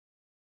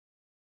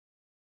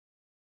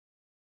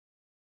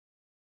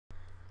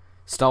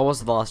Star Wars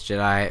The Last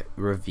Jedi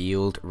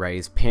revealed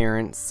Rey's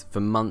parents. For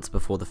months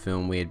before the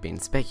film we had been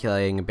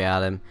speculating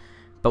about him,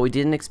 but we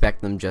didn't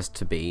expect them just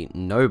to be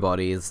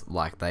nobodies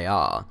like they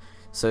are.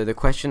 So the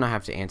question I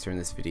have to answer in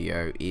this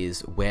video is,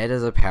 where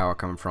does her power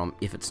come from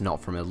if it's not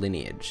from her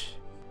lineage?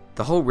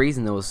 The whole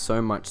reason there was so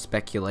much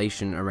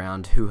speculation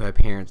around who her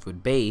parents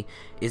would be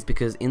is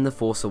because in The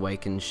Force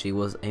Awakens she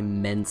was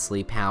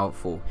immensely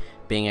powerful,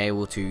 being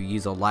able to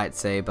use a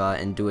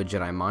lightsaber and do a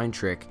Jedi mind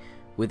trick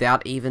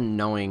without even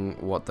knowing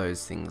what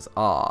those things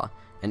are.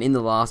 And in The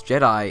Last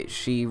Jedi,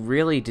 she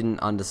really didn't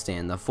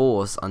understand the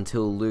Force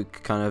until Luke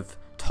kind of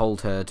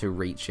told her to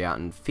reach out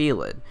and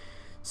feel it.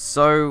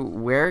 So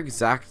where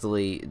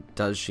exactly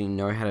does she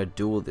know how to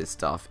do all this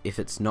stuff if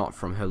it's not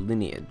from her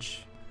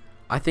lineage?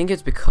 I think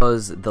it's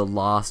because The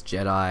Last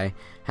Jedi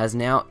has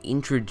now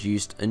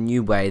introduced a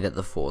new way that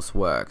the Force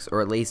works,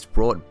 or at least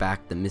brought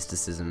back the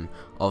mysticism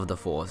of the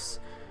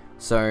Force.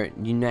 So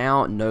you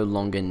now no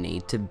longer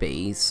need to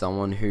be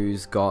someone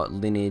who's got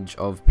lineage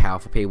of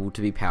powerful people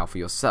to be powerful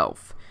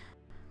yourself.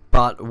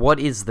 But what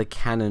is the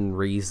canon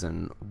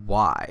reason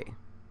why?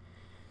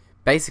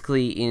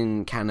 Basically,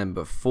 in canon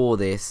before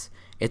this,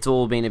 it's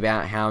all been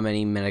about how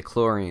many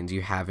midichlorians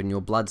you have in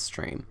your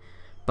bloodstream.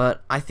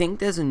 But I think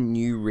there's a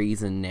new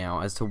reason now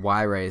as to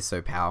why Rey is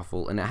so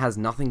powerful, and it has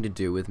nothing to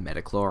do with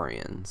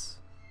midichlorians.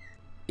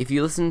 If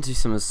you listen to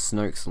some of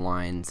Snoke's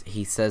lines,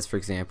 he says, for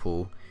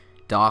example,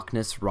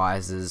 "Darkness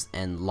rises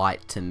and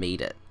light to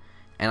meet it."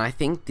 And I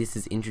think this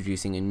is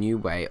introducing a new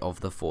way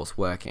of the Force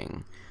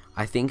working.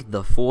 I think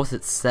the Force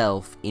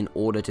itself, in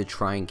order to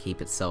try and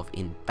keep itself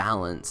in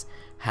balance,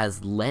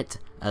 has let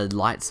a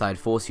light side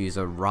Force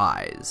user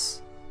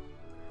rise.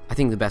 I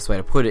think the best way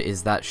to put it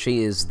is that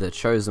she is the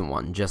chosen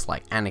one, just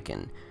like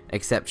Anakin,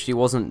 except she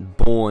wasn't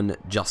born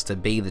just to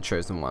be the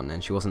chosen one,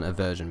 and she wasn't a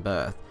virgin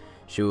birth.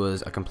 She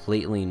was a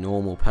completely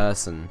normal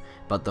person,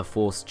 but the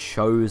Force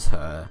chose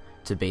her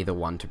to be the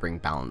one to bring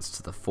balance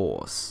to the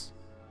Force.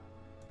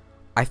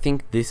 I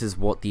think this is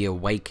what the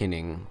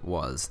awakening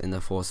was in The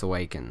Force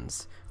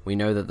Awakens. We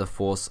know that the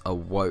Force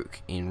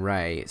awoke in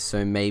Rey,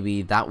 so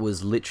maybe that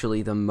was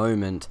literally the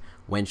moment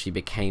when she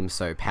became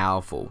so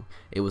powerful.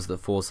 It was the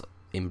Force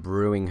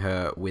imbuing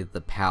her with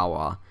the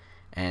power,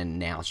 and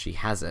now she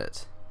has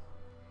it.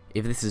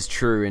 If this is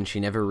true and she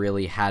never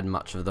really had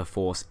much of the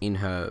Force in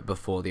her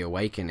before the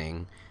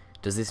awakening,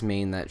 does this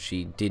mean that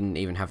she didn't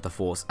even have the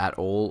Force at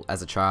all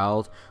as a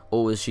child,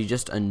 or was she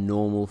just a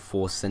normal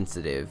Force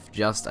sensitive,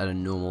 just at a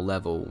normal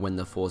level when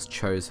the Force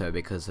chose her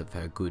because of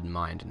her good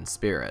mind and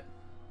spirit?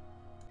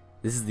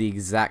 This is the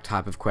exact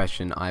type of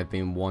question I've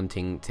been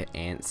wanting to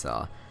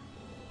answer.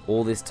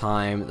 All this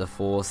time, the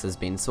Force has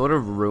been sort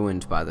of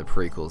ruined by the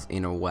prequels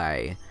in a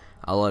way.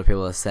 A lot of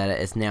people have said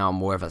it's now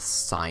more of a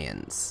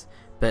science.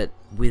 But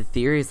with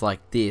theories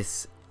like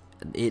this,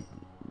 it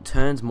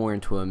turns more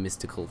into a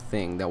mystical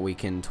thing that we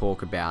can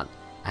talk about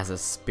as a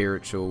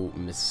spiritual,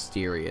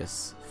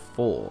 mysterious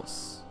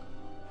force.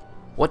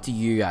 What do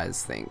you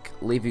guys think?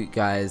 Leave your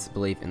guys'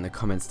 belief in the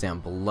comments down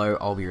below.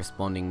 I'll be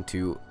responding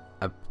to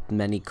as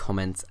many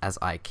comments as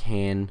I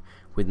can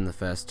within the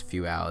first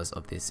few hours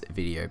of this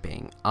video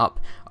being up.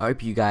 I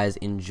hope you guys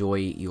enjoy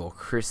your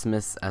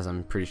Christmas, as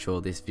I'm pretty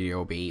sure this video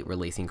will be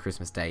releasing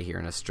Christmas Day here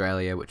in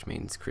Australia, which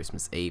means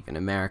Christmas Eve in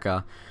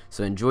America.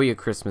 So enjoy your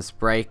Christmas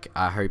break.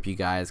 I hope you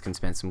guys can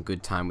spend some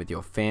good time with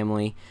your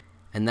family.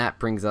 And that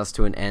brings us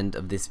to an end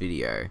of this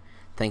video.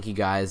 Thank you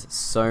guys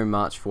so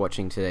much for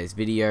watching today's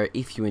video.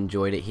 If you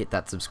enjoyed it, hit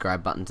that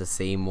subscribe button to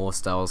see more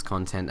Star Wars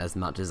content as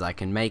much as I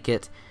can make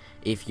it.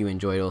 If you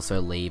enjoyed, also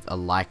leave a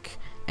like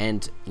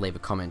and leave a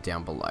comment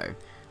down below.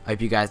 I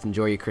hope you guys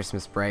enjoy your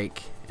Christmas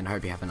break, and I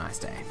hope you have a nice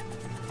day.